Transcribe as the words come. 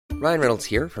Ryan Reynolds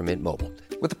here from Mint Mobile.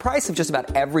 With the price of just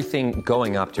about everything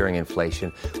going up during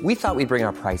inflation, we thought we'd bring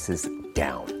our prices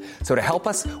down. So to help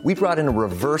us, we brought in a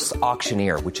reverse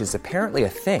auctioneer, which is apparently a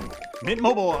thing. Mint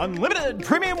Mobile Unlimited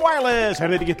Premium Wireless. How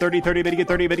to get 30, 30, bit to get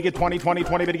 30, bit to get 20, 20,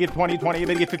 20, bit to get 20, 20,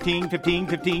 bit to get 15, 15,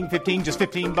 15, 15, just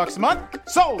 $15 a month?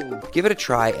 Sold! Give it a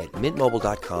try at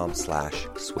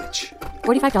mintmobile.com/switch.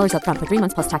 $45 up front for 3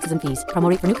 months plus taxes and fees. Promo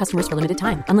rate for new customers for limited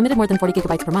time. Unlimited more than 40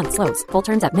 gigabytes per month. Slows full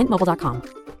terms at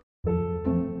mintmobile.com.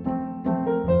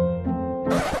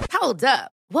 Hold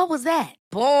up. What was that?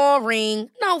 Boring.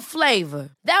 No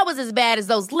flavor. That was as bad as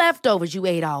those leftovers you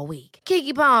ate all week.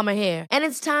 Keke Palmer here, and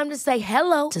it's time to say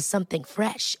hello to something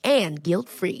fresh and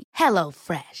guilt-free. Hello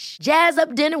Fresh. Jazz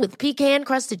up dinner with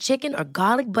pecan-crusted chicken or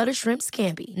garlic butter shrimp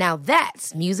scampi. Now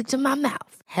that's music to my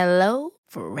mouth. Hello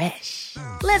Fresh.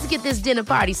 Let's get this dinner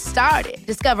party started.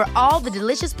 Discover all the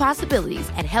delicious possibilities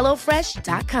at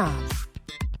hellofresh.com.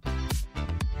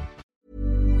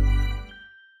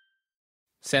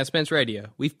 Sandspans Radio.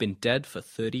 We've been dead for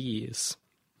 30 years.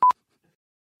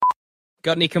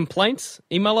 Got any complaints?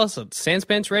 Email us at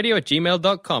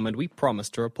sanspantsradio@gmail.com and we promise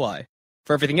to reply.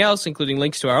 For everything else, including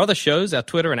links to our other shows, our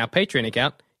Twitter and our Patreon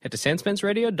account, head to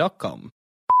sanspantsradio.com.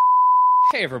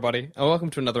 Hey everybody, and welcome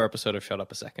to another episode of Shut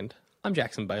Up a Second. I'm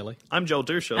Jackson Bailey. I'm Joel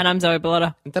Dusha. And I'm Zoe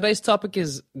Bellotta. And today's topic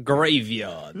is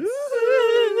graveyards.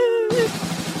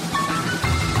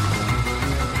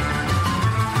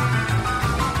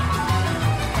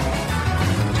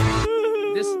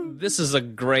 This is a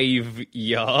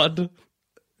graveyard.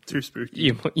 Too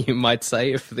spooky. You might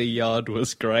say if the yard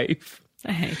was grave.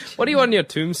 I hate What do you want on your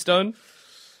tombstone?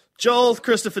 Joel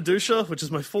Christopher Dusha, which is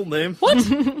my full name. What?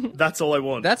 That's all I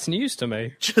want. That's news to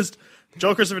me. Just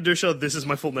Joel Christopher Dusha, this is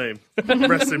my full name.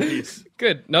 Rest in peace.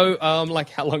 Good. No, like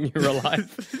how long you were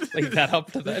alive. Leave that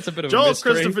up to that. It's a bit of a Joel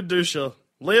mystery. Christopher Dusha,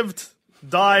 lived,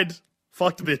 died,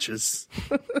 fucked bitches.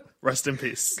 Rest in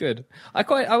peace. Good.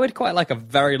 I would quite like a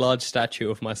very large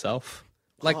statue of myself.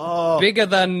 Like, bigger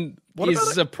than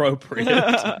is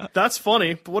appropriate. That's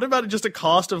funny, but what about just a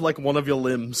cast of, like, one of your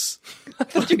limbs? I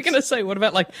thought you were going to say, what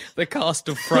about, like, the cast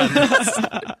of Friends?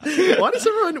 Why does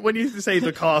everyone, when you say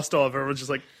the cast of, everyone's just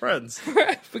like, Friends?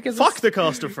 Because Fuck the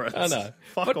cast of Friends. I know.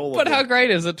 Fuck all of But them. how great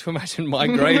is it to imagine my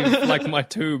grave like my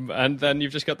tomb, and then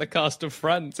you've just got the cast of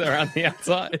Friends around the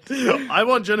outside? I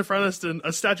want Jennifer Aniston,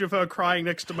 a statue of her crying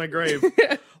next to my grave.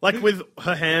 Like with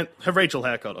her hand, her Rachel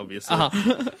haircut, obviously.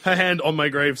 Her hand on my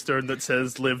gravestone that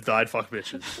says, live, died, fuck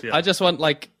bitches. Yeah. I just want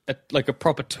like a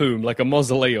proper tomb, like a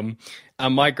mausoleum,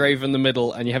 and my grave in the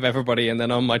middle, and you have everybody, and then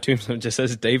on my tombstone just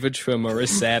says, David Schwimmer is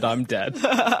sad, I'm dead.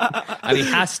 And he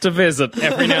has to visit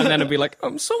every now and then and be like,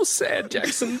 I'm so sad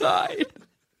Jackson died.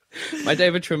 My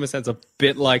David Schwimmer sounds a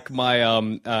bit like my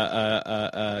John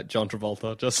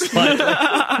Travolta, just like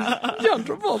John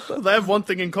Travolta. They have one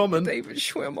thing in common. David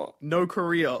Schwimmer. No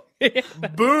career.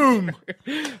 Boom!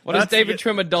 What has David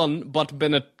Schwimmer done but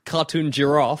been a cartoon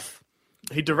giraffe?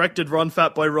 He directed Run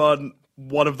Fat Boy Run,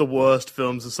 one of the worst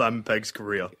films of Simon Pegg's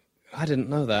career. I didn't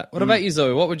know that. What about you,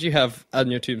 Zoe? What would you have on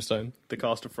your tombstone? The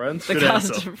cast of Friends? the Good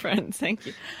cast answer. of Friends. Thank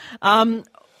you.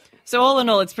 So all in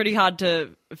all, it's pretty hard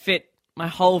to fit my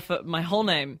whole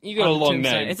name. You got on a the long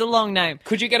tombstone. name. It's a long name.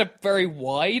 Could you get a very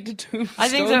wide tombstone? I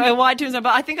think so, a wide tombstone,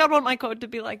 but I think I'd want my quote to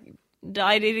be like,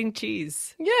 died eating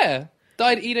cheese. Yeah.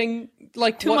 Died eating,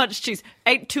 like, Too much cheese.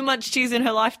 Ate too much cheese in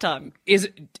her lifetime.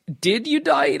 Did you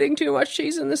die eating too much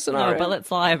cheese in this scenario? No, but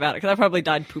let's lie about it, because I probably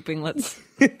died pooping.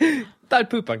 Died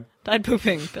pooping. Died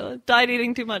pooping. Died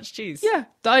eating too much cheese. Yeah,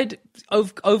 died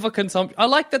of overconsumption. I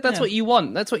like that. That's what you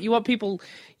want. That's what you want. People,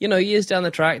 years down the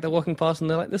track, they're walking past and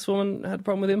they're like, this woman had a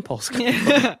problem with impulse control.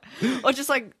 Yeah. Or just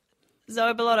like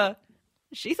Zoe Bellotta,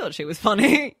 she thought she was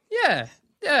funny. Yeah.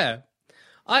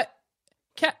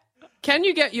 Can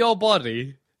you get your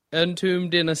body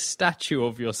entombed in a statue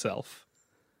of yourself?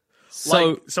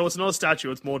 So it's not a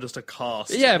statue, it's more just a cast.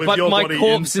 Yeah, with but your my body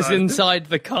corpse is inside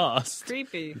the cast.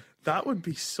 Creepy. That would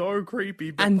be so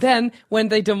creepy. But And then, when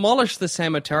they demolish the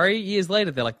cemetery, years later,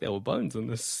 they're like, there were bones in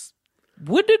this.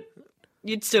 Would it?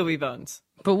 You'd still be bones.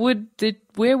 But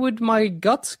where would my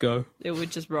guts go? It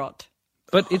would just rot.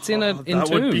 But it's in a that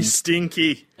entomb. would be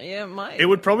stinky. Yeah, it might. It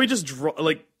would probably just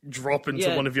drop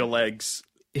into one of your legs.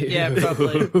 Yeah,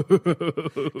 probably.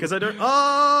 Because I don't.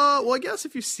 Well, I guess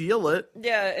if you seal it.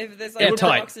 Yeah, if there's Airtight.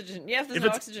 no oxygen. Yeah, if there's no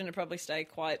oxygen, it'd probably stay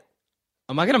quite.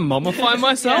 Am I going to mummify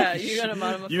myself? Yeah, you're gonna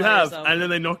mummify You have, yourself. and then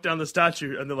they knock down the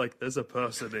statue, and they're like, "There's a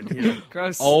person in here."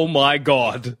 Gross. Oh my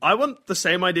god. I want the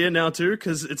same idea now too,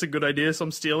 because it's a good idea, so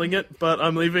I'm stealing it. But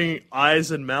I'm leaving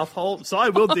eyes and mouth hole, so I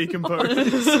will decompose.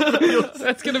 There's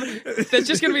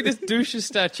just going to be this douche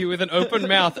statue with an open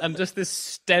mouth and just this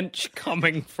stench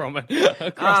coming from it.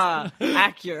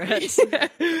 Accurate.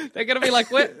 They're going to be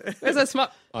like, where's that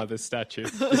smart? Oh, this statue.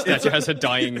 The statue has a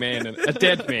dying man and a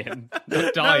dead man.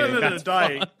 Not dying. No, That's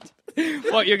dying.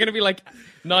 what, you're going to be like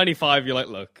 95. You're like,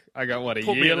 look, I got what, a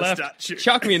Put me year in the left? statue.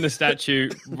 Chuck me in the statue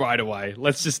right away.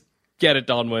 Let's just get it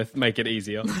done with, make it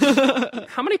easier.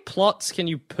 How many plots can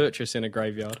you purchase in a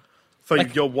graveyard? For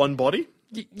your one body?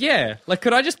 Yeah. Like,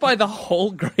 could I just buy the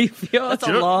whole graveyard? That's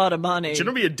a lot of money. Do you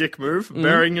know be a dick move?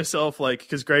 Burying yourself, like,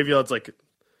 because graveyards, like,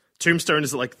 tombstone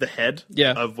is like the head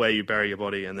of where you bury your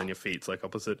body, and then your feet's like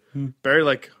opposite. Bury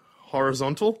like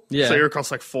horizontal, Yeah. so you're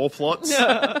across like 4 plots,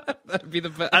 That'd be the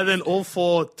best. and then all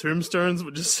 4 tombstones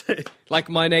would just say, Like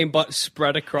my name, but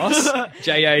spread across.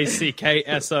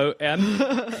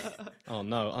 JACKSON. Oh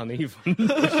no,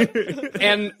 uneven.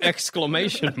 N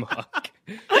exclamation mark.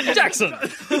 Jackson!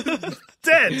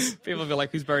 "Dead." People be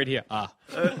like, who's buried here?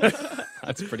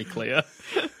 That's pretty clear.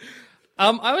 I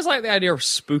always like the idea of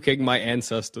spooking my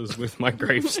ancestors with my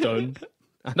gravestone.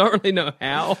 I don't really know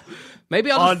how.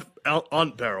 Maybe I'll just...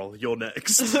 Aunt Beryl, you're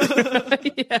next.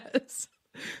 Yes.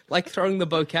 Like throwing the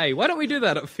bouquet. Why don't we do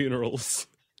that at funerals?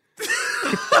 For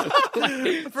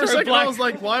a second, I was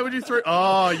like, "Why would you throw?"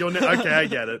 Oh, you're okay. I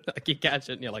get it. Like you catch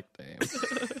it and you're like, damn.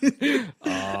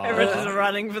 Everyone's just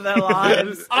running for their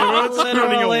lives. Everyone's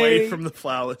running away Literally. from the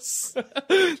flowers.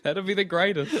 That'd be the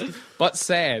greatest. But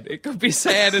sad. It could be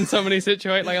sad in so many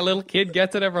situations. Like a little kid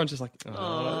gets it, everyone's just like,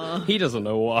 oh, he doesn't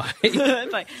know why.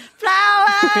 It's like,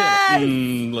 flowers!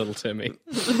 Little Timmy.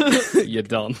 You're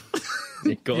done.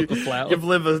 You got the flower.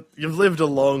 You've lived a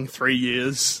long 3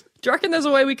 years. Do you reckon there's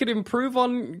a way we could improve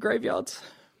on graveyards?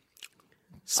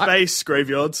 Space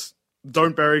graveyards.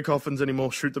 Don't bury coffins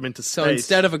anymore. Shoot them into space. So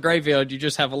instead of a graveyard, you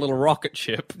just have a little rocket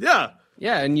ship. Yeah.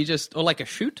 Yeah, and you just, or like a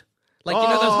chute. Like, you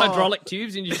know those hydraulic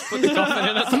tubes and you just put the coffin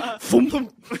in it,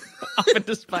 up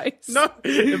into space? No,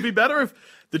 it'd be better if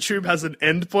the tube has an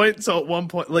end point, so at one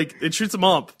point, like, it shoots them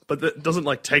up, but it doesn't,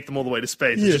 like, take them all the way to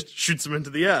space. It just shoots them into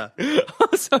the air.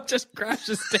 So it just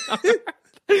crashes down.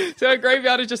 So a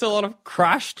graveyard is just a lot of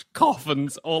crashed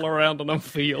coffins all around on a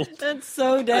field. That's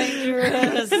so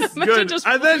dangerous. Imagine Good. just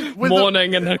And then with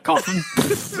mourning and a coffin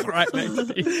right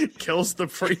next to you. kills the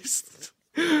priest.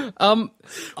 What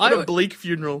I a bleak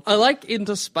funeral. I like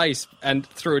into space and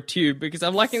through a tube because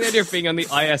I'm liking the idea of being on the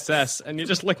ISS and you're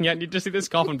just looking at it and you just see this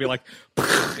coffin be like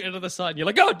into the side and you're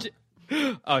like,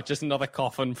 oh, just another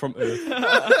coffin from Earth.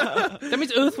 That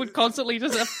means Earth would constantly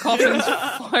just have coffins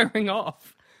firing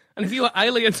off. And if you were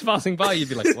aliens passing by, you'd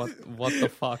be like, what the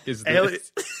fuck is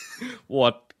this?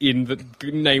 What in the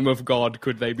name of God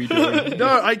could they be doing? No,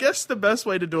 I guess the best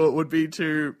way to do it would be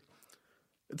to...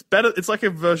 It's better. It's like a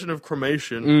version of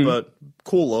cremation, but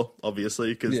cooler,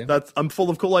 obviously, because I'm full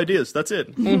of cool ideas. That's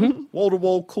it.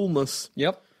 Wall-to-wall coolness.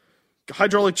 Yep.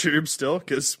 Hydraulic tube still,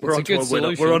 because we're It's a onto a good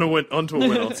winner. solution. We're onto a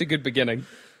winner. It's a good beginning.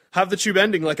 Have the tube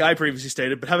ending like I previously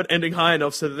stated, but have it ending high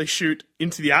enough so that they shoot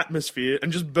into the atmosphere and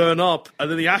just burn up,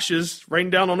 and then the ashes rain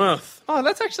down on Earth. Oh,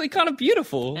 that's actually kind of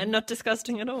beautiful. And not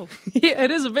disgusting at all. Yeah, it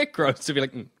is a bit gross to be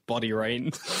like, body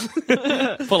rain.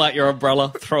 Pull out your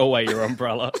umbrella, throw away your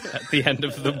umbrella at the end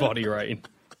of the body rain.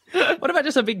 What about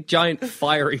just a big giant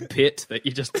fiery pit that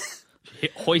you just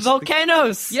hoist?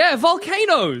 Volcanoes! Yeah,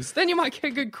 volcanoes. Then you might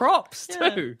get good crops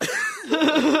too.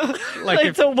 Like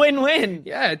It's a win-win.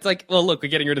 yeah, it's like, well, look, we're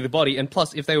getting rid of the body, and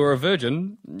plus, if they were a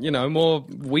virgin, you know, more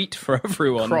wheat for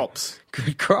everyone. Crops.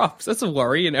 Good crops. That's a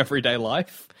worry in everyday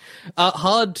life.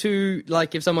 Hard to,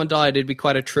 like, if someone died, it'd be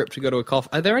quite a trip to go to a coffin.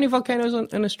 Are there any volcanoes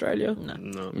in Australia?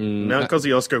 No. Mount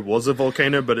Kosciuszko was a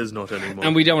volcano, but is not anymore.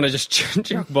 And we don't want to just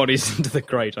chuck bodies into the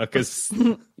crater, because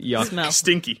yuck. Smell.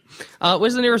 Stinky.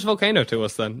 Where's the nearest volcano to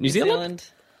us, then? New Zealand? Zealand.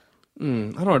 I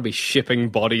don't want to be shipping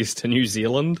bodies to New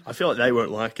Zealand. I feel like they won't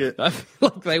like it. I feel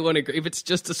like they won't agree. If it's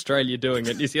just Australia doing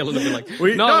it, New Zealand will be like,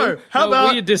 No, how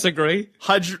about- we disagree.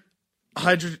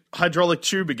 Hydraulic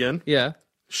tube again. Yeah.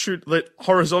 Shoot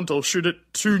horizontal. Shoot it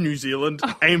to New Zealand.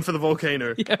 Aim for the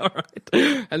volcano. Yeah, all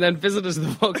right. And then visitors to the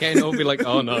volcano will be like,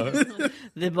 oh no.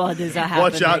 The bodies are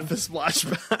happening. Watch out for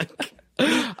splashback.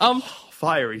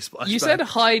 Fiery splashback. You said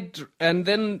and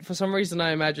then for some reason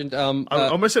I imagined, I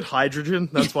almost said hydrogen.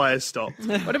 That's why I stopped.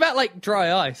 what about like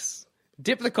dry ice?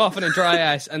 Dip the coffin in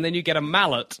dry ice and then you get a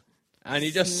mallet and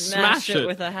you just smash it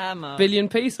with a hammer. billion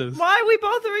pieces. Why are we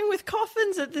bothering with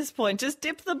coffins at this point? Just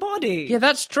dip the body. Yeah,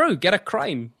 that's true. Get a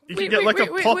crane. You can get like a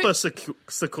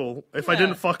popsicle if I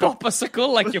didn't fuck up.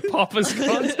 Popsicle, like your papa's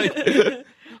gone.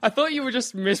 I thought you were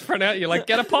just mispronouncing. You're like,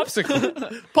 get a popsicle.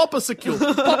 Popsicle.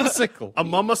 Popsicle. A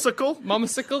mumasicle?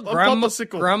 Mumasicle? A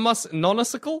popsicle. Grandma's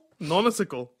nonasicle?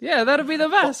 Nonasicle. Yeah, that'd be the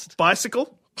best.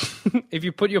 Bicycle? If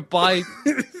you put your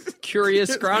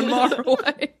curious grandma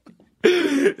away.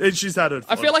 And she's had it.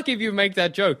 I feel like if you make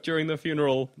that joke during the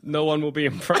funeral, no one will be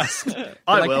impressed.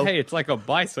 I will. Hey, it's like a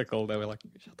bicycle. They were like,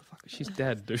 shut the fuck up. She's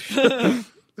dead, dude.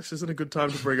 This isn't a good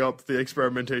time to bring up the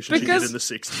experimentation she did in the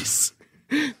 60s.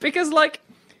 Because, like,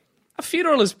 a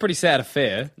funeral is a pretty sad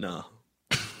affair. No.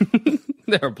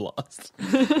 They're a blast.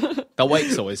 The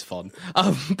wake's always fun.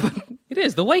 But it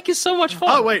is. The wake is so much fun.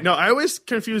 Oh, wait, no, I always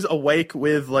confuse a wake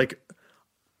with, like,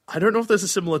 I don't know if there's a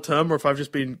similar term or if I've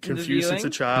just been confused since a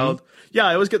child. Yeah,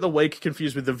 I always get the wake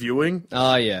confused with the viewing.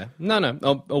 Oh, yeah. No.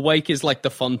 A wake is like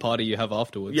the fun party you have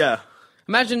afterwards. Yeah.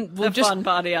 Imagine fun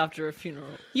party after a funeral.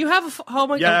 You have oh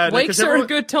my Yeah, god, wakes are a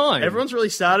good time. Everyone's really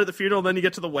sad at the funeral, then you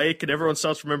get to the wake, and everyone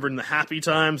starts remembering the happy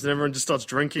times, and everyone just starts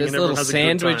drinking, There's and everyone little has a good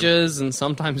time. sandwiches, and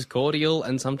sometimes cordial,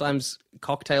 and sometimes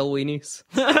cocktail weenies.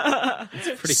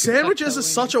 Sandwiches are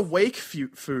such a wake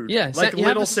food. Yeah, like you have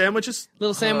little sandwiches.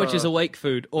 Little sandwiches are wake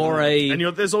food, or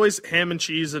And there's always ham and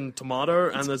cheese and tomato,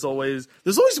 and there's always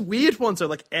weird ones. So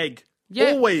like egg.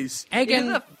 Yeah. Always. egg Who and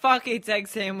the fuck eats egg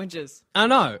sandwiches? I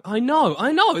know.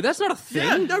 That's not a thing.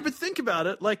 Yeah, no, but think about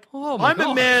it. Like, Oh my I'm a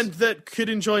gosh. man that could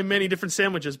enjoy many different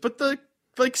sandwiches, but the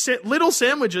little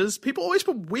sandwiches, people always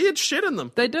put weird shit in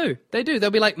them. They do.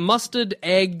 They'll be like mustard,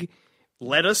 egg,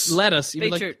 Lettuce. lettuce. You'd be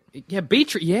like, Beetroot. yeah,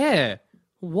 beetroot. Yeah.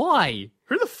 Why?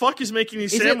 Who the fuck is making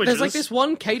these Is sandwiches? there's like this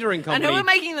one catering I company. know we're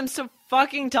making them so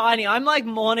fucking tiny. I'm like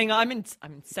mourning. I'm in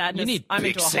sadness. You need I'm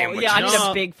big into a sandwiches. Yeah, I need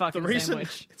No, a big fucking the reason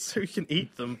sandwich. It's so you can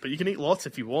eat them, but you can eat lots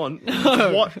if you want.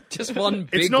 What? Just one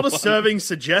big It's not a one. serving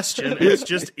suggestion. It's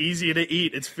just easier to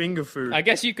eat. It's finger food. I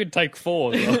guess you could take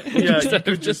 4, though. Yeah, Instead you of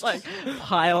could just Like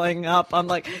piling up. I'm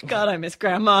like, God, I miss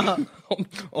Grandma.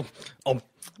 Nom,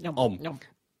 nom.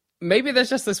 Maybe there's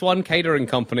just this one catering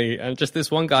company and just this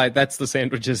one guy, that's the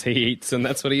sandwiches he eats, and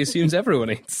that's what he assumes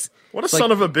everyone eats. What a It's son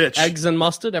like of a bitch. Eggs and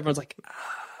mustard, everyone's like,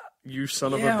 You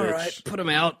son of a yeah, all bitch. right, put them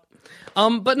out.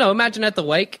 But no, imagine at the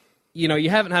wake, you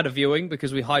haven't had a viewing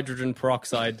because we hydrogen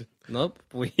peroxide. Nope.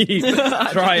 We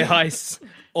dry ice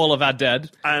all of our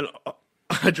dead. And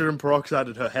hydrogen peroxide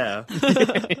in her hair.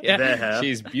 Yeah, Their hair.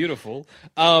 she's beautiful.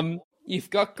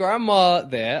 You've got Grandma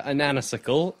there, a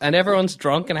nanosicle, and everyone's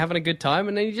drunk and having a good time,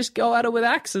 and then you just go at it with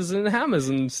axes and hammers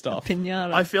and stuff.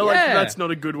 Pinata. I feel like Yeah. that's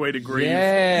not a good way to grieve.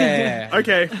 Yeah.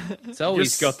 Okay. So he's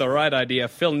Just- got the right idea.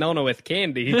 Fill Nona with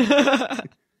candy.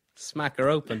 Smack her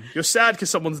open. You're sad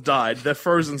because someone's died. They're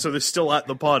frozen, so they're still at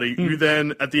the party. You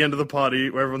then, at the end of the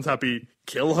party, where everyone's happy,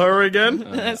 kill her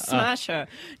again? Smash her.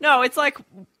 No, it's like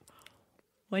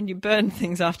when you burn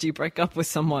things after you break up with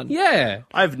someone. Yeah.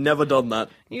 I've never done that.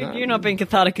 You're not being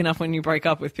cathartic enough when you break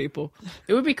up with people.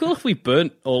 It would be cool if we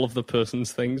burnt all of the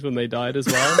person's things when they died as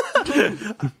well.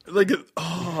 Like,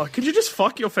 could you just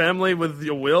fuck your family with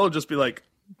your will? Just be like,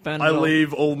 Burn it I all.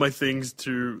 leave all my things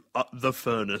to the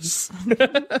furnace.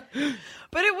 But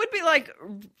it would be like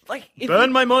if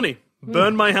Burn my money.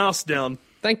 Burn my house down.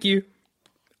 Thank you.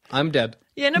 I'm dead.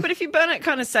 Yeah, no, but if you burn it,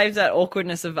 kind of saves that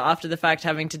awkwardness of after the fact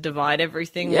having to divide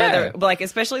everything. Yeah. Whether,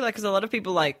 especially because a lot of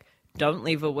people don't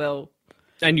leave a will,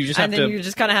 And you just have and then to... you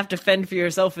just kind of have to fend for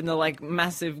yourself in the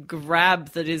massive grab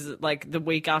that is the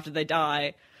week after they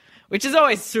die, which is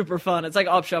always super fun. It's like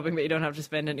op shopping, but you don't have to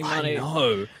spend any money.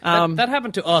 No. That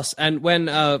happened to us. And when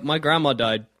my grandma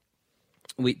died,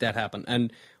 that happened.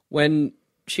 And when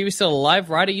she was still alive,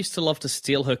 Ryder used to love to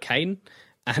steal her cane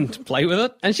and play with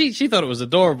it. And she thought it was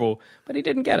adorable, but he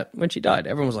didn't get it when she died.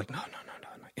 Everyone was like, no,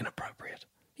 inappropriate.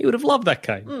 He would have loved that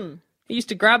cane. He used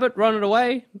to grab it, run it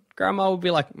away. Grandma would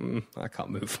be like, I can't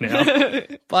move now.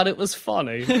 But it was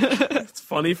funny. It's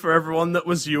funny for everyone that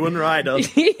was you and Ryder.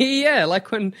 Yeah,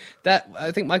 like when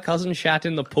I think my cousin shat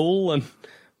in the pool and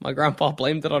my grandpa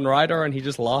blamed it on Ryder and he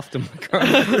just laughed at my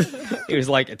grandpa. He was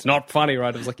like, it's not funny,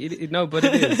 Ryder. I was like, no, but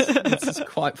it is. It's just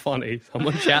quite funny.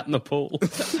 Someone shat in the pool.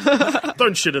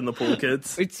 Don't shit in the pool,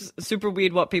 kids. It's super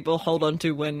weird what people hold on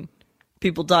to when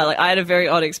people die. I had a very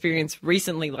odd experience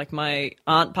recently. My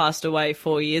aunt passed away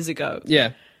 4 years ago.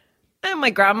 Yeah. And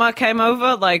my grandma came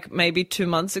over like maybe 2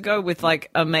 months ago with like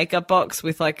a makeup box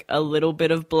with like a little bit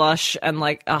of blush and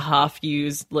like a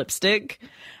half-used lipstick.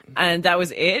 And that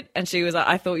was it. And she was like,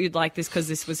 I thought you'd like this because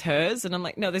this was hers. And I'm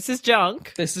like, no, this is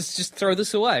junk. This is just throw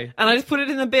this away. And I just put it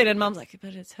in the bin and Mum's like,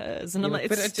 but it's hers. And I'm like,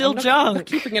 But it's still I'm not junk.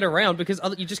 keeping it around because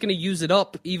you're just going to use it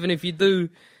up even if you do.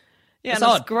 Yeah, It's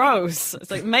and odd. it's gross. It's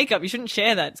like makeup. You shouldn't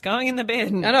share that. It's going in the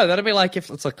bin. I know, that'd be like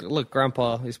if it's like, look,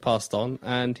 Grandpa is passed on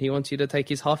and he wants you to take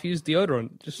his half-used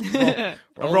deodorant. Just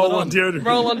roll on deodorant.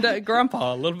 Roll on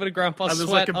Grandpa. A little bit of Grandpa's And there's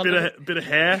sweat. like a bit of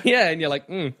hair. Yeah, and you're like,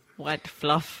 White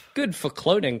fluff. good for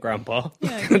clothing, Grandpa.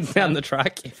 Down the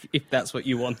track, if that's what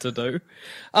you want to do.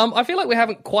 I feel like we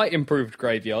haven't quite improved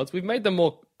graveyards. We've made them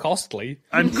more costly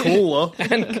And cooler.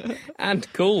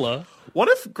 and cooler. What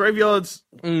if graveyards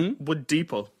were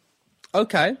deeper?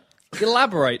 Okay.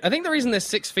 Elaborate. I think the reason they're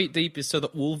 6 feet deep is so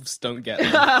that wolves don't get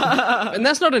them. And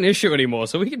that's not an issue anymore,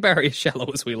 so we can bury as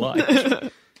shallow as we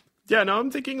like. Yeah, no,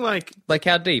 I'm thinking like Like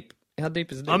how deep? How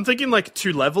deep is it? I'm thinking like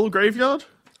 2-level graveyard,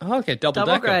 Oh, okay, double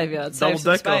Double decker. graveyard. Save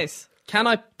some Double-decker. space. Can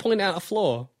I point out a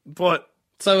flaw? but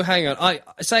So hang on. I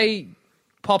say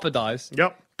Papa dies.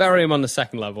 yep. Bury him on the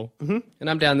second level. And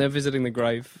I'm down there visiting the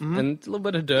grave. And a little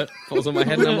bit of dirt falls on my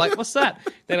head. And I'm like, what's that?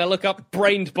 Then I look up,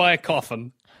 brained by a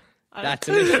coffin. That's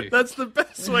an issue. That's the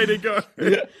best way to go.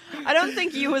 I don't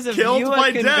think you as a Killed viewer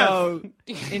by can death. go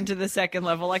into the second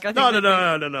level. Like I think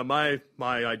No. My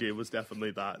idea was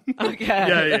definitely that. Okay.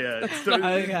 Yeah.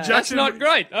 Okay. That's Jackson, not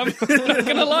great. I'm not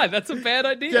going to lie. That's a bad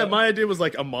idea. Yeah, my idea was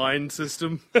like a mine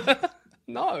system.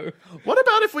 No. What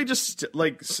about if we just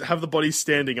like have the bodies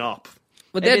standing up?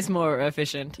 But It is more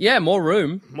efficient. yeah, more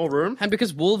room. More room? And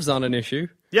because wolves aren't an issue.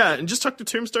 Yeah, and just tuck the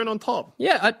tombstone on top.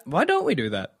 Yeah, why don't we do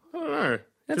that? I don't know.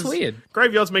 That's 'Cause weird.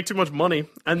 Graveyards make too much money,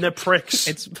 and they're pricks.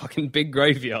 It's fucking big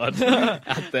graveyard out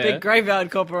there. Big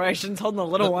graveyard corporations holding the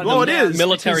little one. Well, it is.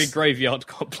 Military because graveyard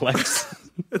complex.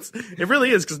 it really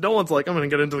is, because no one's like, I'm going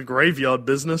to get into the graveyard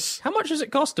business. How much does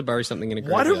it cost to bury something in a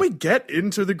graveyard? Why don't we get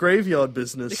into the graveyard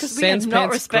business? Because we are Sans not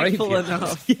pants respectful graveyard.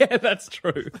 enough. Yeah, that's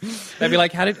true. They'd be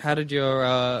like, how did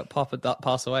your papa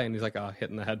pass away? And he's like, hit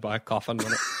in the head by a coffin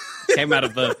when it came out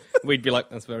of the... We'd be like,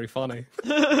 that's very funny.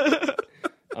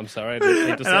 I'm sorry, I didn't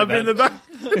mean to say and I'm in the back.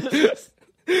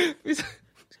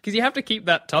 Because you have to keep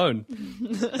that tone.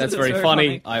 That's very very funny.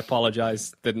 funny. I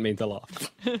apologize. Didn't mean to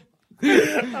laugh. I'm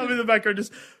in the background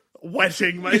just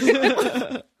wetting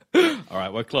myself. All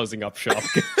right, we're closing up shop.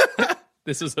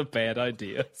 This is a bad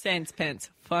idea. Sans pants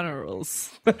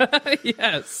funerals.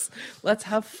 Yes, let's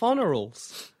have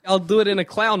funerals. I'll do it in a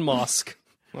clown mask.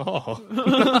 Oh,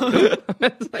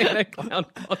 it's like a clown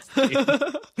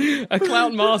costume. A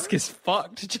clown mask is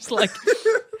fucked. Just like,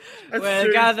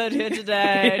 We're gathered here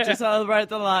today to celebrate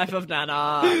the life of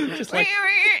Nana. just like,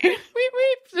 weep,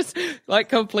 weep, just like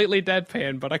completely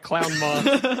deadpan, but a clown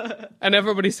mask. And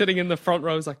everybody sitting in the front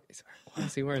row is like, why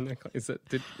is he wearing that? Is it?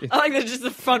 I like they're just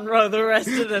the front row. The rest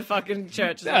of the fucking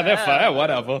church. Is Yeah, like, they're "Ah." fine.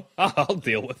 Whatever. I'll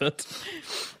deal with it.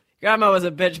 Grandma was a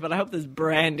bitch, but I hope there's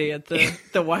brandy at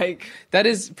the wake. That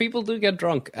is, people do get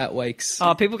drunk at wakes.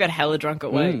 Oh, people get hella drunk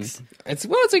at wakes. It's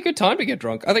a good time to get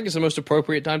drunk. I think it's the most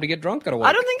appropriate time to get drunk at a wake.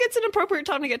 I don't think it's an appropriate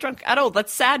time to get drunk at all.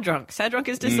 That's sad drunk. Sad drunk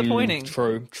is disappointing.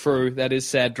 True. That is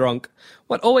sad drunk.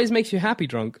 What always makes you happy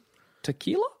drunk?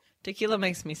 Tequila? Tequila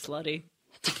makes me slutty.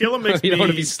 Tequila makes You don't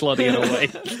want to me be slutty in a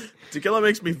wake. tequila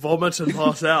makes me vomit and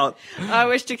pass out. I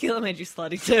wish tequila made you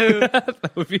slutty too.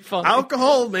 That would be fun.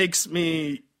 Alcohol makes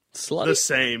me Slutty? the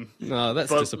same, No, that's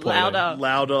but disappointing. Louder.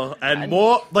 louder and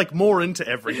more into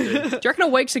everything. Do you reckon a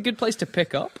wake's a good place to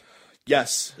pick up?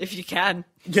 Yes. If you can.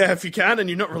 Yeah, if you can and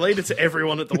you're not related to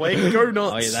everyone at the wake, go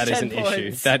nuts. Oh, yeah, that is 10 an issue.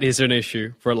 points. That is an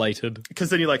issue. Related. Because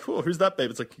then you're like, oh, who's that babe?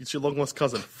 It's like, it's your long lost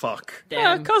cousin. Fuck.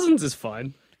 Damn. Cousins is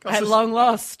fine. At long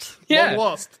lost. Yeah. Long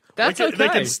lost. That's they okay.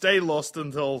 can stay lost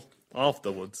until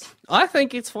afterwards. I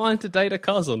think it's fine to date a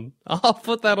cousin. I'll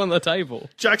put that on the table.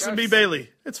 Jackson B. Bailey,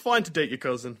 it's fine to date your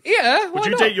cousin. Yeah, why Would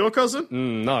you not? date your cousin?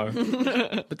 No.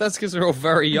 But that's because they're all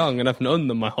very young and I've known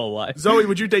them my whole life. Zoe,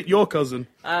 would you date your cousin?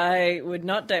 I would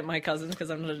not date my cousin because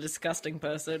I'm not a disgusting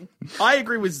person. I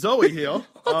agree with Zoe here.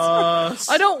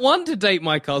 I don't want to date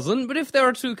my cousin, but if there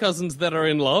are two cousins that are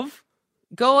in love,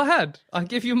 go ahead. I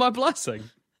give you my blessing.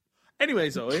 Anyway,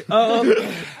 Zoe.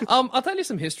 I'll tell you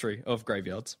some history of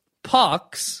graveyards.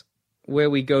 Parks, where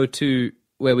we go to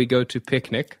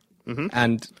picnic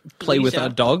and play with Leisure. our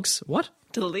dogs. What?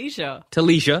 To leisure. To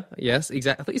leisure, yes,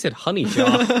 exactly. I thought you said honey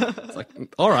jar. It's like,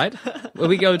 all right. Where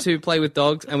we go to play with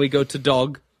dogs and we go to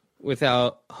dog with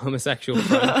our homosexual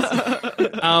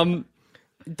friends.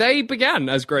 They began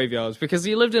as graveyards because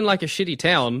you lived in like a shitty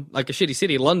town, like a shitty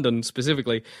city, London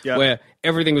specifically, Yeah. where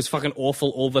everything was fucking awful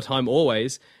all the time,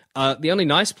 always. The only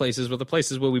nice places were the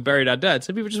places where we buried our dead,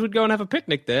 so people just would go and have a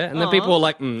picnic there, and then people were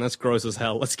like, that's gross as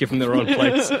hell, let's give them their own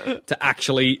place to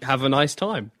actually have a nice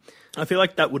time. I feel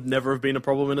like that would never have been a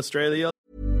problem in Australia.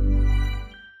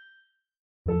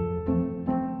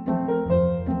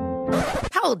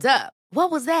 Hold up. What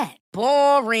was that?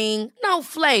 Boring. No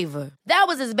flavor. That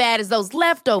was as bad as those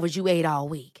leftovers you ate all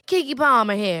week. Keke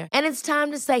Palmer here, and it's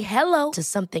time to say hello to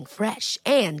something fresh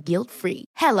and guilt-free.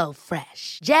 Hello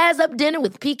Fresh. Jazz up dinner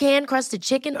with pecan-crusted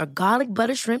chicken or garlic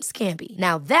butter shrimp scampi.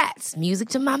 Now that's music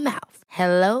to my mouth.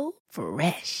 Hello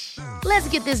Fresh. Let's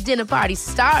get this dinner party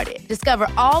started. Discover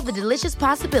all the delicious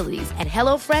possibilities at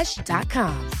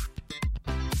HelloFresh.com.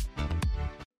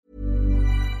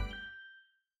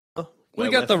 We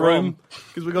got the room.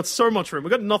 Because we got so much room. We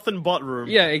got nothing but room.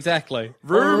 Yeah, exactly.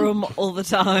 Room all the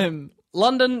time.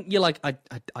 London, you're like,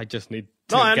 I just need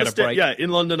to No, I get a understand. break. Yeah, in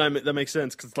London, that makes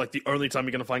sense because like the only time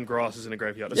you're going to find grass is in a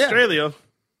graveyard. Yeah. Australia,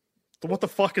 what the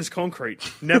fuck is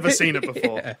concrete? Never seen it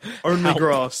before. Only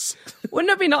grass.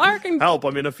 Wouldn't it be nice? I reckon- Help!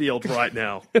 I'm in a field right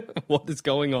now. What is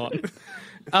going on?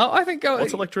 I think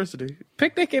What's electricity?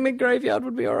 picnic in a graveyard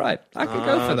would be all right. I could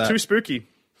go for that. Too spooky.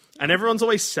 And everyone's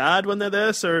always sad when they're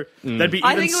there, so they'd be even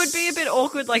I think it would be a bit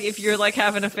awkward, like, if you're, like,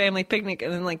 having a family picnic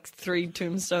and then, like, 3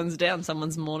 tombstones down,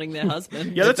 someone's mourning their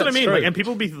husband. Yeah, that's what I mean. true. Like, and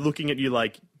people be looking at you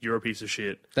like you're a piece of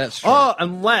shit. That's true. Oh,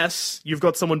 unless you've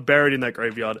got someone buried in that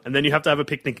graveyard, and then you have to have a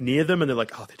picnic near them, and they're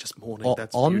like, oh, they're just mourning. Oh,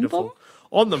 That's on beautiful. them?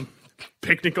 On them.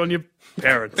 Picnic on your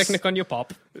parents. Picnic on your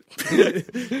pop.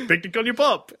 Picnic on your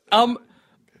pop.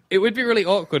 It would be really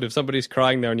awkward if somebody's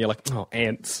crying there and you're like, oh,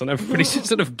 ants, and everybody's just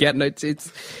sort of getting it. It's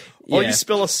Or yeah. you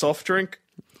spill a soft drink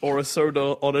or a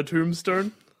soda on a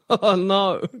tombstone. Oh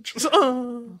no! Just,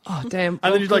 Oh damn!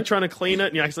 And then you're like trying to clean it,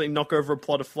 and you accidentally knock over a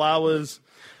plot of flowers.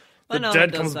 The nonna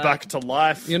dead does comes that. back to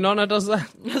life. Your nonna does that.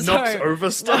 Knocks over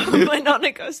stuff. No, my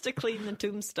nonna goes to clean the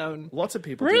tombstone. Lots of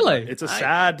people. Really? Do that. It's a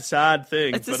sad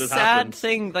thing. It's a but it sad happens.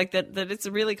 thing, like that it's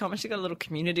a really common. She got a little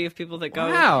community of people that go.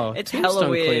 Wow, It's tombstone hella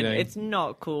weird. cleaning. It's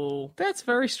not cool. That's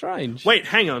very strange. Wait,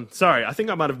 hang on. Sorry, I think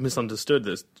I might have misunderstood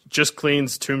this. Just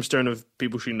cleans tombstone of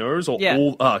people she knows, or Yeah.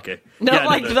 all? Oh, okay. Not Yeah,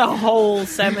 like no. the whole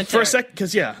cemetery. For a sec,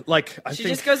 because I She think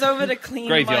just goes over to clean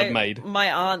Graveyard maid. my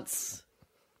aunt's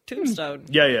tombstone.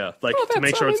 yeah, like Oh, to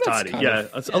make that's- sure I mean, it's that's tidy. kind Yeah,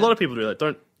 of- a lot of people do that.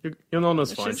 Don't your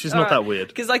nonna's fine. She's not that weird.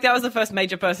 Because like that was the first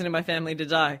major person in my family to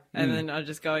die, and then I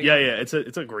just go, Yeah, it's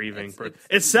a grieving.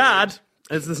 It's sad.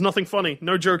 There's nothing funny.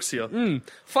 No jokes here.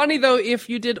 Funny though, if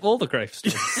you did all the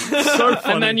gravestones, So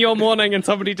funny. and then you're mourning, and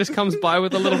somebody just comes by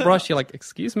with a little brush, you're like,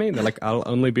 "Excuse me," and they're like, "I'll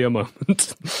only be a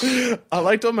moment." I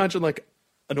like to imagine like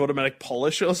an automatic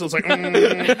polisher, so it's like and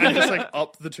just like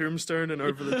up the tombstone and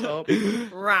over the top. You're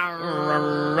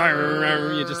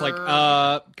just like,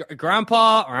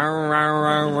 Grandpa.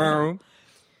 I'm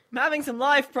having some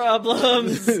life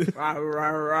problems.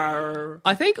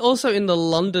 I think also in the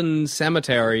London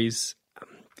cemeteries,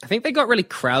 I think they got really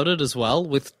crowded as well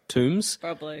with tombs.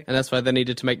 Probably. And that's why they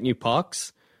needed to make new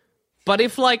parks. But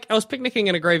if, like, I was picnicking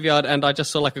in a graveyard and I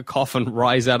just saw, like, a coffin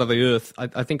rise out of the earth,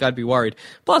 I think I'd be worried.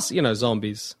 Plus, you know,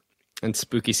 zombies and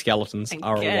spooky skeletons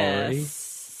are a worry.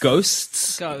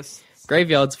 Ghosts. Ghosts.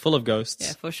 Graveyards full of ghosts.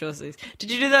 Yeah, for sure.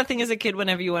 Did you do that thing as a kid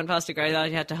whenever you went past a graveyard,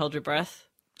 you had to hold your breath?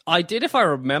 I did if I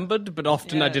remembered, but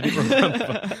often I didn't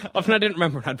remember. Often I didn't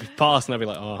remember and I'd be past and I'd be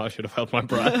like, oh, I should have held my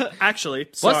breath. Actually,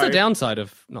 What's the sorry, downside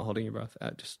of not holding your breath?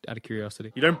 Just out of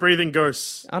curiosity. you don't breathe in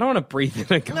ghosts. I don't want to breathe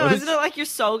in a ghost. No, isn't it like your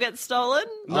soul gets stolen?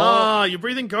 No, you're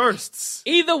breathing ghosts.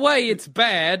 Either way, it's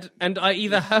bad, and I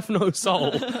either have no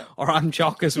soul or I'm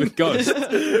chockers with ghosts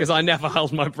because I never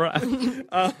held my breath.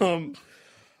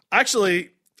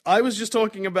 Actually, I was just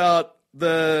talking about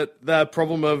the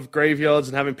problem of graveyards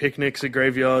and having picnics at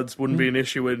graveyards wouldn't be an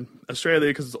issue in Australia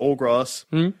because it's all grass.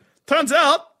 Turns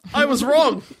out I was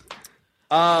wrong.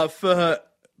 For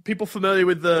people familiar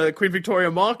with the Queen Victoria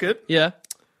Market, Yeah.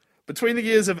 between the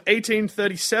years of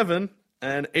 1837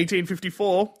 and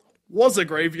 1854 was a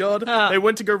graveyard. They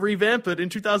went to go revamp it in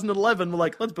 2011. We're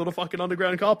like, let's build a fucking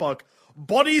underground car park.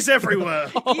 Bodies everywhere.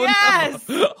 Yes!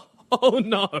 Oh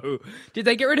no! Did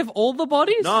they get rid of all the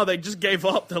bodies? No, they just gave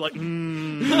up. They're like,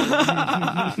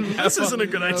 this isn't a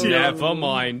good idea. Never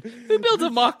mind. Who built a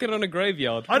market on a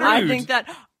graveyard? I don't I know. think that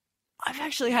I've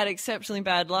actually had exceptionally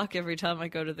bad luck every time I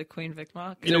go to the Queen Vic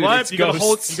Market. You know Dude, what? it's You gotta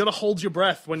ghosts. hold your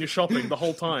breath when you're shopping the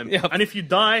whole time. Yep. And if you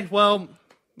die, well,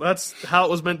 that's how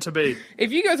it was meant to be.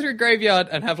 If you go through a graveyard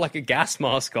and have like a gas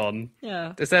mask on,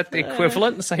 Yeah. is that the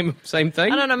equivalent? The same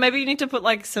thing? I don't know, maybe you need to put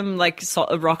like some like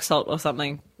rock salt or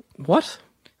something What?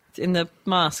 in the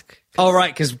mask. Oh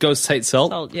right, because ghosts hate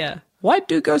salt. Salt, yeah. Why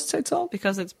do ghosts hate salt?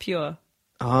 Because it's pure.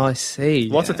 Oh, I see.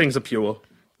 Lots of things are pure.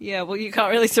 Yeah, well, you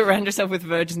can't really surround yourself with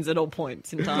virgins at all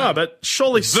points in time. No, but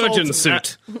surely Virgin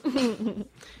salt suit.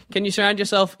 Can you surround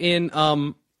yourself in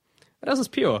what else is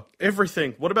pure?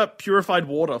 everything. What about purified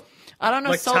water? I don't know.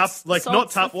 Like salt's, not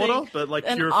salt's tap the water, thing. but like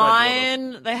And purified water.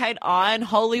 iron. They hate iron.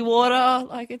 Holy water.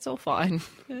 Like, it's all fine.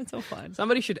 It's all fine.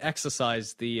 Somebody should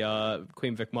exercise the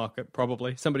Queen Vic market,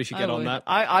 probably. Somebody should get on that.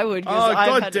 I would. 'Cause Oh, I've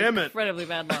God had damn it. incredibly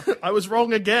bad luck. I was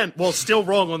wrong again. Well, still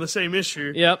wrong on the same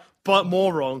issue. Yep. But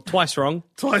more wrong. Twice wrong.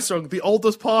 Twice wrong. The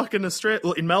oldest park in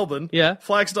Australia, in Melbourne, Yeah.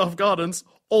 Flagstaff Gardens,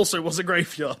 also was a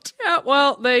graveyard. Yeah,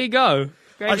 well, there you go.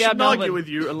 I Graveyard shouldn't argue Melbourne. with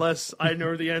you unless I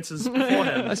know the answers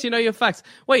beforehand. Unless you know your facts.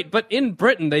 Wait, but in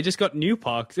Britain, they just got new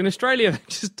parks. In Australia, they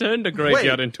just turned a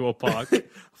graveyard Wait. into a park.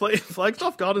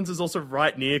 Flagstaff Gardens is also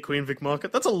right near Queen Vic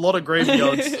Market. That's a lot of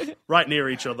graveyards right near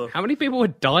each other. How many people were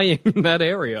dying in that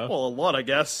area? Well, a lot, I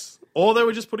guess. Or they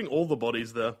were just putting all the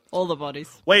bodies there. All the bodies.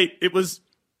 Wait, it was...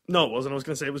 No, it wasn't. I was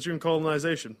going to say it was during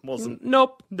colonization. Wasn't.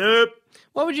 Nope. Nope.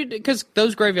 What would you do? Because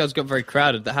those graveyards got very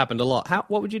crowded. That happened a lot.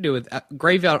 What would you do with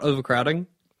graveyard overcrowding?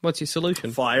 What's your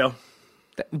solution? Fire.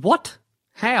 What?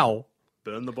 How?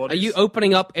 Burn the Are bodies. you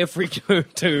opening up every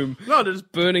tomb? No,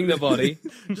 just Burning the body?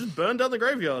 just burn down the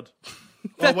graveyard.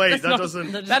 Oh wait, That's that not-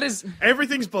 doesn't. That is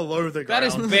Everything's below the that ground.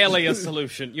 is barely a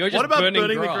solution. You're just What about burning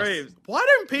the grass. graves?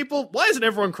 Why isn't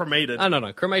everyone cremated? I don't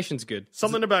know. Cremation's good.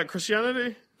 Something about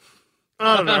Christianity?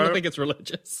 I don't know. I don't think it's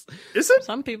religious. Is it?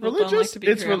 Some people religious? don't like to be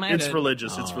it's cremated. it's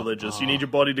religious. It's religious. You need your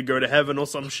body to go to heaven or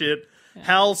some shit.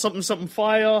 Hell, something, something,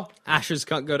 fire. Ashes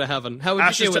can't go to heaven. How would you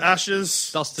Ashes deal to with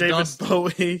ashes. dust to David dust.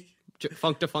 Bowie.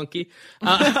 funk to funky?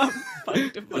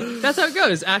 That's how it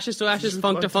goes. Ashes to ashes,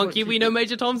 funk to funky. We know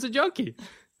Major Tom's a junkie.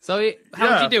 So how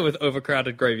would Yeah. you deal with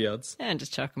overcrowded graveyards? And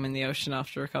just chuck them in the ocean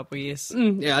after a couple of years.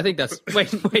 Yeah, I think that's...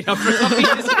 Wait, after a couple of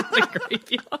years in the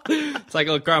graveyard. It's like,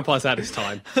 look, Grandpa's had his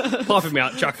time. Puff him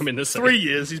out, chuck him in the sea. 3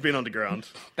 years he's been underground.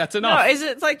 That's No, enough. is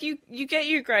it like you get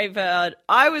your graveyard?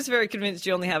 I was very convinced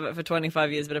you only have it for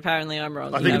 25 years, but apparently I'm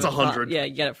wrong. I You think have it's it for- 100. Yeah,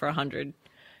 you get it for 100.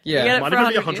 yeah. You get it Might for even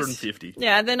be 100 years. 150.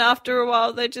 Yeah, and then after a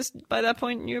while, they just, by that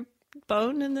point, you're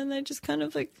bone, and then they just kind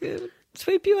of like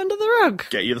sweep you under the rug.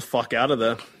 Get you the fuck out of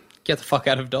there. Get the fuck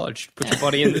out of Dodge. Put your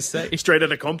body in the sea. Straight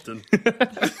out of Compton.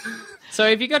 So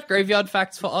have you got graveyard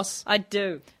facts for us? I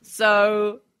do.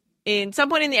 So, in some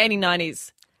point in the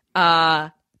 1890s,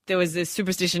 there was this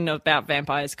superstition about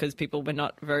vampires because people were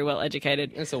not very well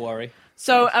educated. It's a worry.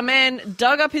 So, a man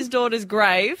dug up his daughter's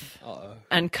grave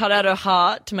and cut out her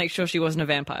heart to make sure she wasn't a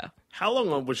vampire. How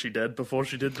long was she dead before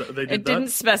she did that? They did It didn't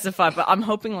specify, but I'm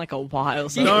hoping like a while.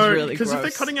 So it was No, really because gross. if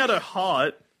they're cutting out her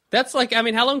heart, That's like, I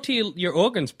mean, how long till your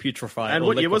organs putrefy? and or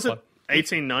what year was it? liquefy?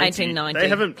 1890.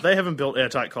 1890. They haven't built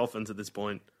airtight coffins at this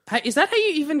point. Hey, is that how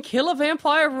you even kill a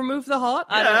vampire? Remove the heart?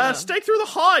 I don't know. Stake through the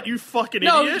heart, you fucking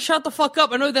No, idiot. shut the fuck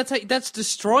up. I know that's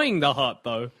destroying the heart,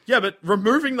 though. Yeah, but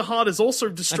removing the heart is also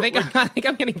I destroying. think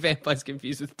I'm getting vampires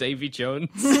confused with Davy Jones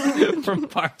from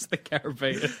Pirates of the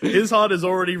Caribbean. His heart is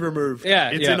already removed.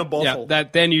 Yeah, it's yeah, in a bottle. Yeah,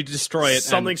 then you destroy it.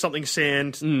 Something, something,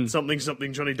 sand. Something,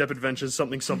 something, Johnny Depp Adventures.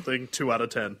 Something, something. 2 out of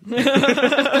 10.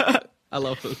 I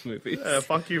love those movies.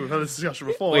 Fuck you. We've had this discussion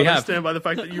before. We I have. stand by the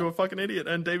fact that you're a fucking idiot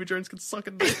and Davy Jones can suck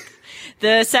a dick.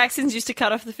 The Saxons used to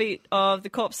cut off the feet of the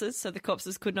corpses so the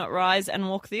corpses could not rise and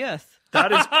walk the earth.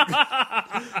 That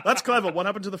is. That's clever. What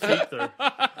happened to the feet, though?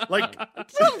 Like,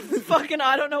 Fucking,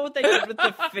 I don't know what they did with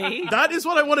the feet. that is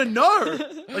what I want to know.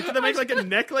 Like, did they make like a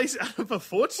necklace out of a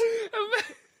foot?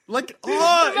 Like,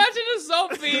 oh. Imagine a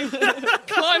zombie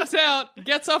climbs out,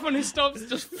 gets up on his stomps,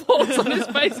 just falls on his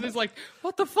face, and is like,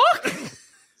 "What the fuck?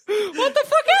 What the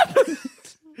fuck happened?"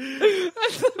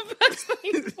 That's the best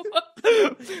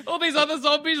thing. All these other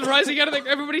zombies rising out of the...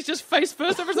 Everybody's just face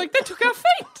first. Everyone's like, "They took our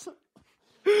feet.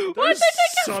 Why'd they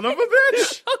take our Son of a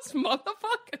bitch. those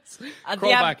motherfuckers?" The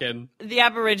Crawl back in. The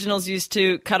Aboriginals used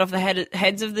to cut off the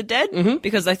heads of the dead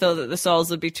because they thought that the souls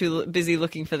would be too busy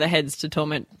looking for the heads to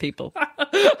torment people.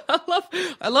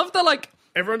 I love the like.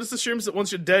 Everyone just assumes that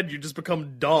once you're dead, you just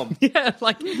become dumb. Yeah,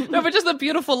 like, no, but just the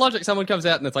beautiful logic. Someone comes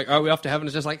out and it's like, "Oh, we off to heaven."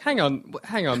 It's just like, hang on.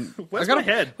 Where's I my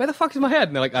head? Where the fuck is my head?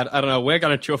 And they're like, I don't know. We're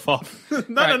gonna chuff off.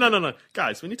 No.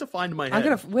 Guys, we need to find my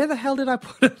head. Where the hell did I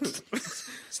put it?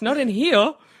 It's not in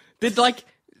here. Did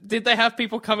they have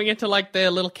people coming into like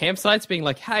their little campsites being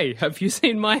like, "Hey, have you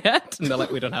seen my head?" And they're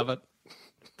like, "We don't have it.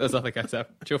 Those other guys have.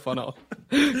 Chuff on off.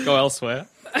 Go elsewhere."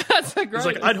 That's so great. It's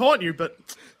like, I'd haunt you, but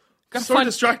so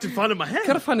distracted finding my head.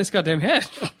 Gotta find this goddamn head.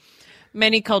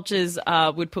 Many cultures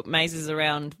would put mazes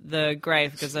around the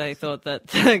grave because they thought that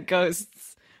the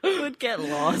ghosts would get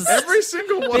lost. Every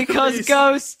single one Because of these.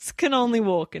 ghosts can only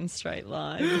walk in straight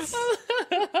lines.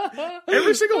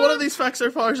 Every single one of these facts so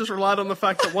far has just relied on the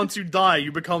fact that once you die,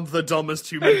 you become the dumbest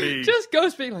human being. Just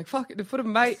ghosts being like, fuck it, to put a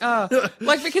mate.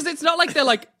 Like, because it's not like they're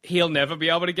like, he'll never be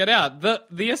able to get out.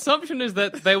 The assumption is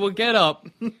that they will get up,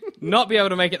 not be able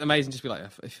to make it the maze, and just be like,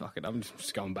 oh, fuck it, I'm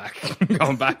just going back. I'm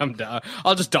going back, I'm down.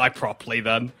 I'll just die properly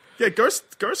then. Yeah,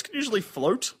 ghosts can usually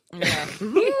float. Yeah.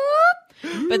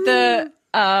 But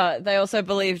they also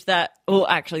believed that, well,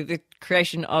 actually, the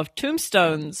creation of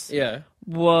tombstones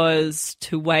was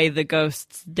to weigh the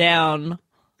ghosts down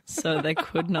so they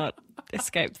could not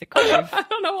escape the grave. I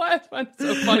don't know why I find it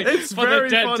so funny It's for the very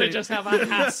dead funny. to just have a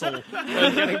hassle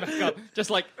when getting back up. Just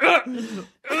like,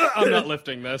 I'm not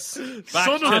lifting this. Back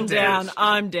Son to of a I'm death. down.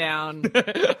 I'm down.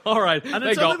 All right, And they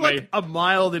it's got only me. like a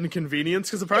mild inconvenience,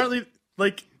 because apparently,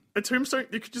 like, a tombstone,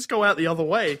 you could just go out the other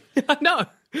way. No,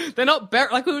 they're not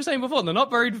buried, like we were saying before, they're not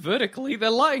buried vertically, they're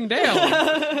lying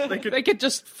down. They could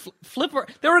just flip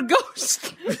around. They're a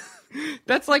ghost.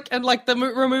 That's like, and like the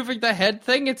removing the head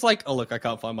thing, it's like, oh look, I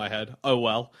can't find my head. Oh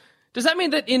well. Does that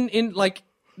mean that in like,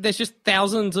 there's just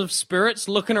thousands of spirits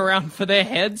looking around for their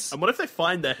heads? And what if they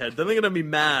find their head? Then they're going to be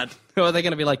mad. Or are they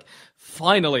going to be like,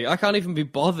 finally, I can't even be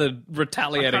bothered I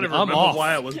retaliating. can't even I'm remember off.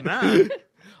 why I was mad.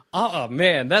 Oh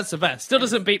man, that's the best. Still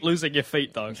doesn't beat losing your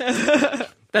feet though.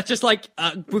 That's just like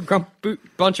a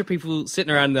bunch of people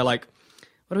sitting around and they're like,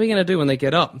 what are we going to do when they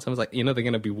get up? And someone's like, they're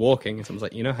going to be walking. And someone's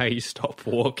like, you know how you stop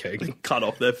walking? Cut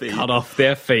off their feet. Cut off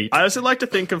their feet. I also like to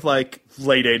think of, like,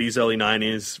 late 80s, early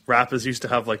 90s, rappers used to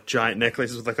have, like, giant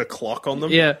necklaces with, like, a clock on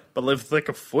them. Yeah. But with, like,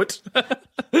 a foot. And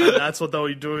that's what they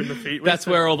were doing the feet with. That's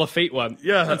where all the feet went.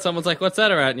 Yeah. And someone's like, what's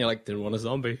that about? And you're like, didn't want a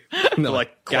zombie. And they're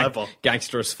Like, clever.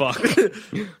 Gangster as fuck.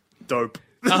 Dope.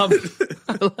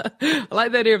 I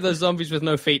like the idea of those zombies with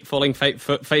no feet falling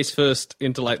face first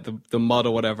into like the mud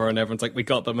or whatever, and everyone's like, we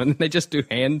got them, and they just do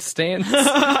handstands.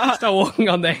 Start walking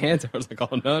on their hands. I was like,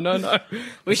 oh no.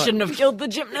 We shouldn't have killed the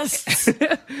gymnasts.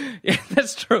 Yeah,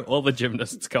 that's true. All the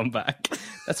gymnasts come back.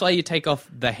 That's why you take off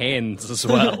the hands as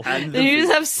well. And Then you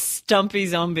just have stumpy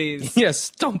zombies. Yeah,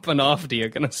 stomping after you.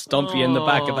 Gonna stomp you in the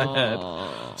back of the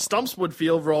head. stumps would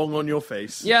feel wrong on your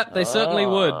face. Yeah, they certainly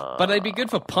would. But they'd be good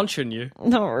for punching you.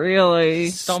 Not really.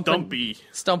 Stumpy.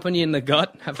 Stomping you in the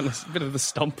gut, having a bit of the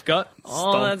stomp gut.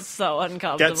 Oh, that's so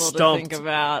uncomfortable to stumped. think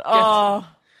about. Oh,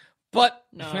 But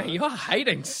man, you're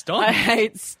hating stomp. I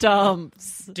hate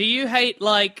stumps. Do you hate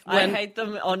like I when hate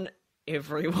them on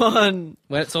everyone.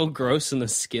 when it's all gross and the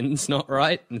skin's not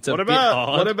right and it's a What bit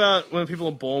hard? what about when people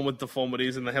are born with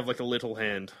deformities and they have, like, a little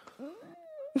hand?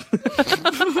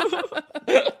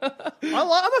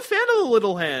 I'm a fan of the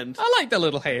little hand. I like the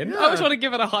little hand. I always want to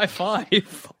give it a high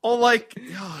five. Or, like,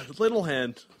 little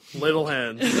hand. Little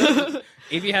hand.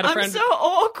 If you had a I'm friend, so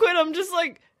awkward. I'm just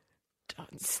like,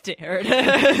 don't stare at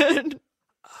it.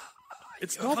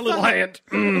 It's not a little that-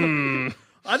 hand.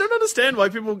 I don't understand why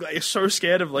people are so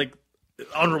scared of, like,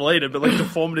 unrelated, but, like,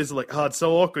 deformities are like, it's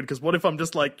so awkward, because what if I'm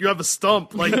just like, you have a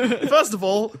stump? Like, first of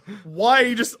all, why are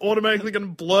you just automatically going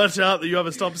to blurt out that you have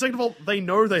a stump? Second of all, they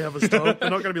know they have a stump. They're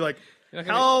not going to be like,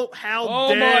 how Oh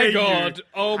dare my you? god!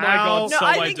 Oh my How god! No, So I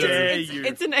I think do. dare it's, you.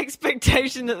 it's an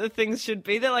expectation that the things should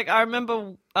be there. Like, I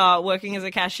remember working as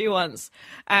a cashier once,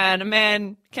 and a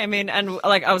man came in, and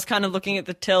like I was kind of looking at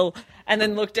the till, and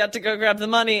then looked out to go grab the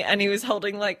money, and he was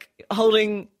holding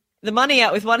the money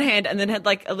out with one hand, and then had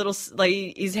like a little like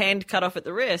his hand cut off at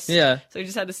the wrist. Yeah. So he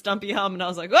just had a stumpy arm, and I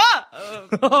was like, ah!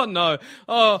 Oh no!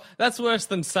 Oh, that's worse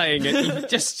than saying it. You're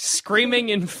just screaming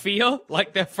in fear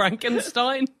like they're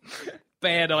Frankenstein.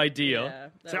 Bad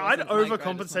idea. So I'd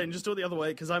overcompensate and just do it the other way,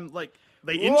 because I'm like,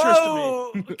 they interest me.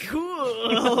 Whoa,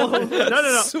 cool.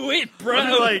 No. Sweet, bro.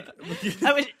 I'm like,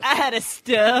 I wish I had a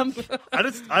stump.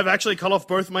 I've actually cut off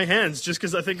both my hands just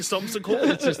because I think stumps are cool.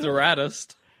 It's just the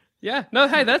raddest. Yeah. No.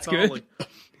 Hey, that's Totally. good.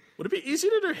 Would it be easier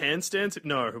to do handstands?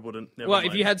 No, it wouldn't. Never Well,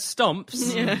 mind. if you had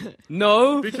stumps,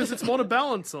 no. Because it's more to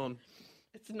balance on.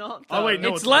 It's not. Oh, wait,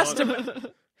 no, It's less not.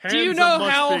 to. Hands Do you are know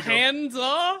much how bigger. hands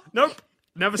are? Nope.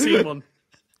 Never seen one.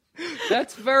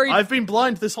 That's very. I've been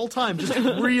blind this whole time, just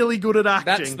really good at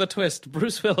acting. That's the twist.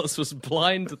 Bruce Willis was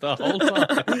blind the whole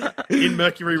time. in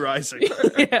Mercury Rising.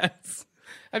 Yes.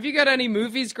 Have you got any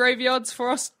movies graveyards for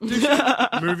us?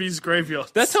 Movies,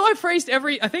 graveyards. That's how I phrased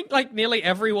I think like nearly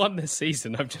everyone this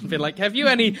season. I've just been like, have you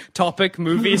any topic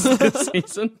movies this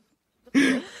season?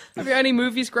 Have you any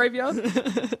movies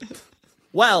graveyard?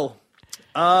 Well,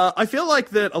 I feel like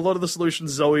that a lot of the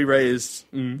solutions Zoe raised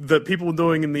that people were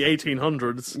doing in the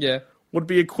 1800s Yeah. would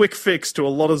be a quick fix to a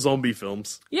lot of zombie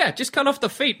films. Yeah, just cut off the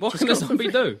feet. What can a cut off the zombie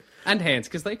feet. do? And hands,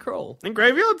 because they crawl. And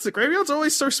graveyards? The graveyards are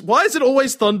always so... Why is it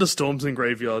always thunderstorms in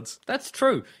graveyards? That's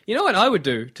true. You know what I would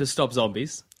do to stop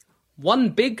zombies? one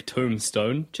big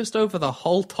tombstone just over the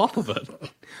whole top of it.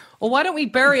 Or why don't we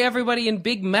bury everybody in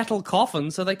big metal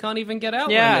coffins so they can't even get out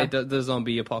when the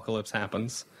zombie apocalypse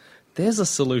happens? There's a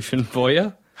solution for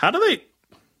you. How do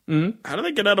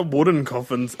they get out of wooden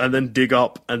coffins and then dig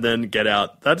up and then get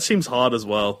out? That seems hard as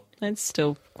well. It's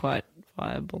still quite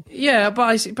viable. Yeah,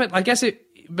 but I guess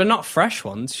but not fresh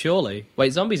ones, surely.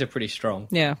 Wait, zombies are pretty strong.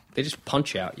 Yeah. They just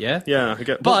punch out, yeah? Yeah, I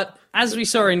get. But as we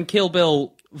saw in Kill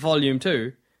Bill Volume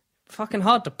 2, fucking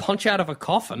hard to punch out of a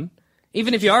coffin.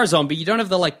 Even if you are a zombie, you don't have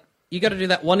you got to do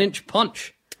that 1-inch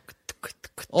punch.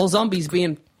 All zombies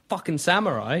being fucking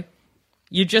samurai.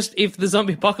 If the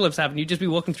zombie apocalypse happened, you'd just be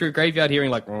walking through a graveyard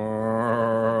hearing like,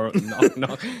 knock,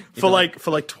 knock. for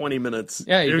like 20 minutes.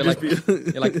 Yeah, you're like,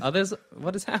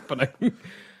 what is happening?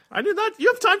 I did that. You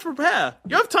have time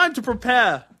to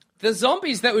prepare. The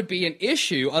zombies that would be an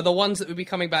issue are the ones that would be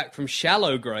coming back from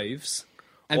shallow graves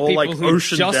and or people like who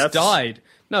ocean just deaths. died.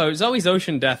 No, Zoe's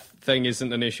ocean death thing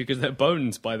isn't an issue because they're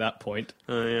bones by that point.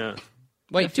 Oh, yeah.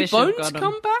 Wait, do fish have bones got 'em.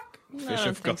 come back? No, I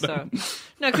don't think so.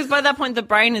 No, because by that point the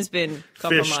brain has been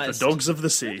compromised. Fish, the dogs of the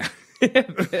sea.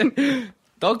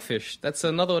 Dogfish. That's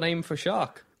another name for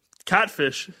shark.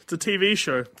 Catfish. It's a TV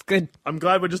show. Good. I'm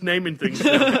glad we're just naming things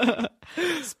now.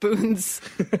 Spoons.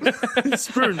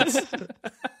 Spoons.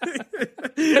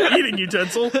 Eating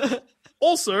utensil.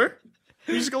 Also,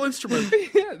 musical instrument.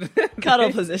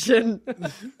 Cuddle position.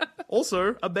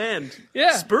 Also, a band.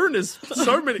 Yeah. Spoon is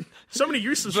so many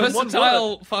uses from one word.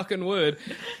 Versatile fucking word.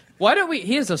 Why don't we...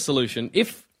 Here's a solution.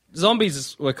 If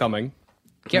zombies were coming,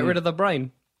 get rid of the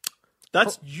brain.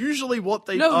 That's usually what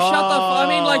they... No, shut the... I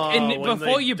mean, when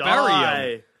before they you die.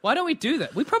 bury them. Why don't we do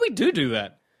that? We probably do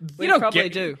that. We don't probably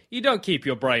do. You don't keep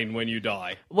your brain when you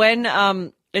die. When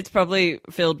it's probably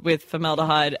filled with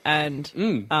formaldehyde and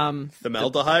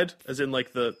Formaldehyde? As in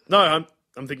like the... No,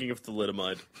 I'm thinking of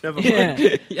thalidomide. Never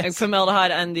mind. like formaldehyde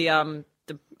and the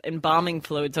embalming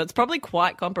fluid, so it's probably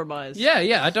quite compromised.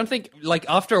 Yeah. I don't think,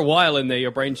 after a while in there,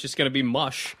 your brain's just going to be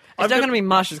mush. It's not going to be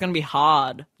mush, it's going to be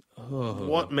hard.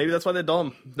 What? Maybe that's why they're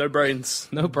dumb. No brains.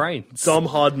 No brains. Dumb,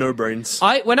 hard, no brains.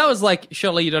 When I was like,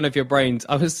 surely you don't have your brains,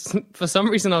 for some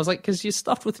reason I was like, because you're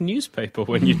stuffed with newspaper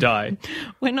when you die.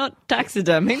 We're not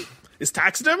taxiderming. Is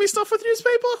taxidermy stuff with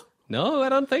newspaper? No, I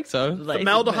don't think so.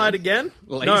 Formaldehyde again?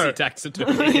 Lazy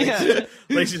taxidermy.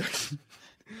 Lazy taxidermy.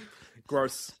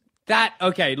 Gross. That's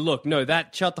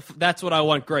what I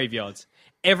want graveyards.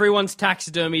 Everyone's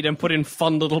taxidermied and put in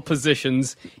fun little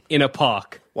positions in a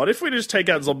park. What if we just take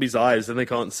out zombies' eyes and they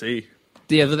can't see?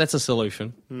 Yeah, but that's a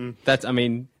solution. But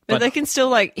they can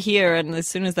still hear, and as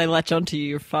soon as they latch onto you,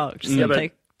 you're fucked. So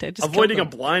just avoiding kill a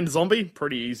them. blind zombie,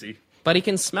 pretty easy. But he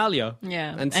can smell you.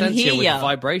 Yeah. And sense hear you with ya.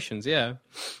 vibrations, yeah.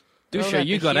 All Dusha, about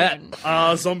you the got it.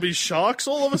 hearing. Zombie sharks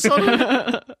all of a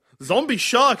sudden? Zombie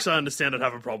sharks, I understand I'd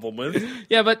have a problem with.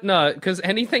 Yeah, but no, because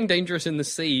anything dangerous in the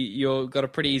sea, you've got a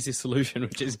pretty easy solution,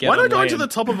 which is get Why on not go to land the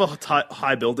top of a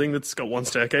high building that's got one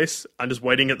staircase and just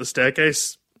waiting at the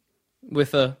staircase?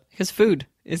 with a... Because food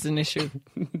is an issue.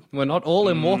 We're not all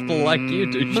immortal like you,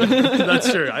 Dusha.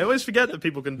 That's true. I always forget that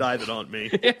people can die that aren't me.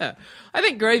 Yeah. I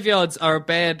think graveyards are a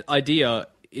bad idea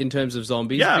in terms of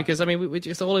zombies because, we're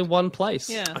just all in one place.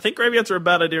 Yeah. I think graveyards are a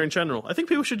bad idea in general. I think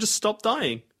people should just stop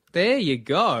dying. There you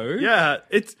go. Yeah,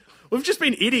 we've just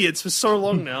been idiots for so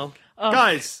long now.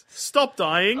 Guys, stop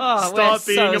dying. Oh, Start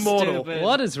we're being so immortal. stupid.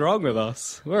 What is wrong with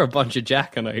us? We're a bunch of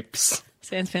jackanapes.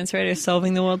 Sans Pants Radio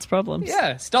solving the world's problems.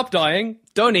 Yeah, stop dying.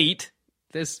 Don't eat.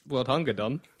 There's world hunger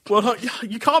done. Well,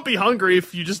 you can't be hungry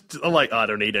if you just are like, I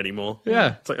don't eat anymore.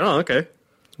 Yeah. It's like, oh, okay.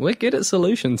 We're good at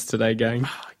solutions today, gang.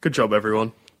 Good job,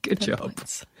 everyone. Good job.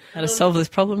 How to solve this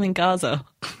problem in Gaza.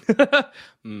 I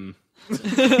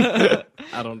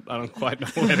don't quite know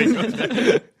where to go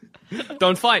there.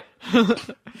 Don't fight.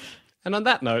 And on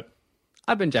that note,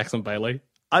 I've been Jackson Bailey.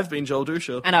 I've been Joel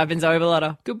Dusha. And I've been Zoe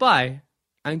Bellotta. Goodbye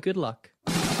and good luck.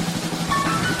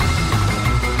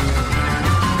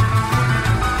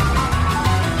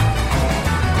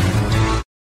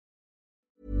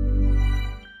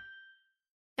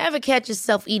 Ever catch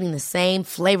yourself eating the same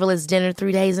flavorless dinner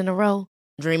 3 days in a row?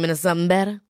 Dreaming of something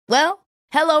better? Well,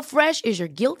 HelloFresh is your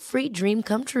guilt-free dream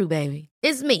come true, baby.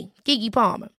 It's me, Keke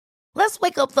Palmer. Let's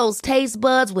wake up those taste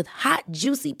buds with hot,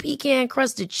 juicy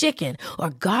pecan-crusted chicken or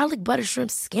garlic butter shrimp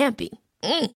scampi.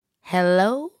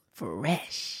 Hello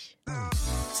Fresh.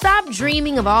 Stop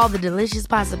dreaming of all the delicious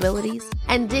possibilities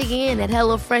and dig in at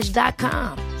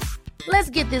HelloFresh.com. Let's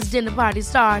get this dinner party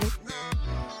started.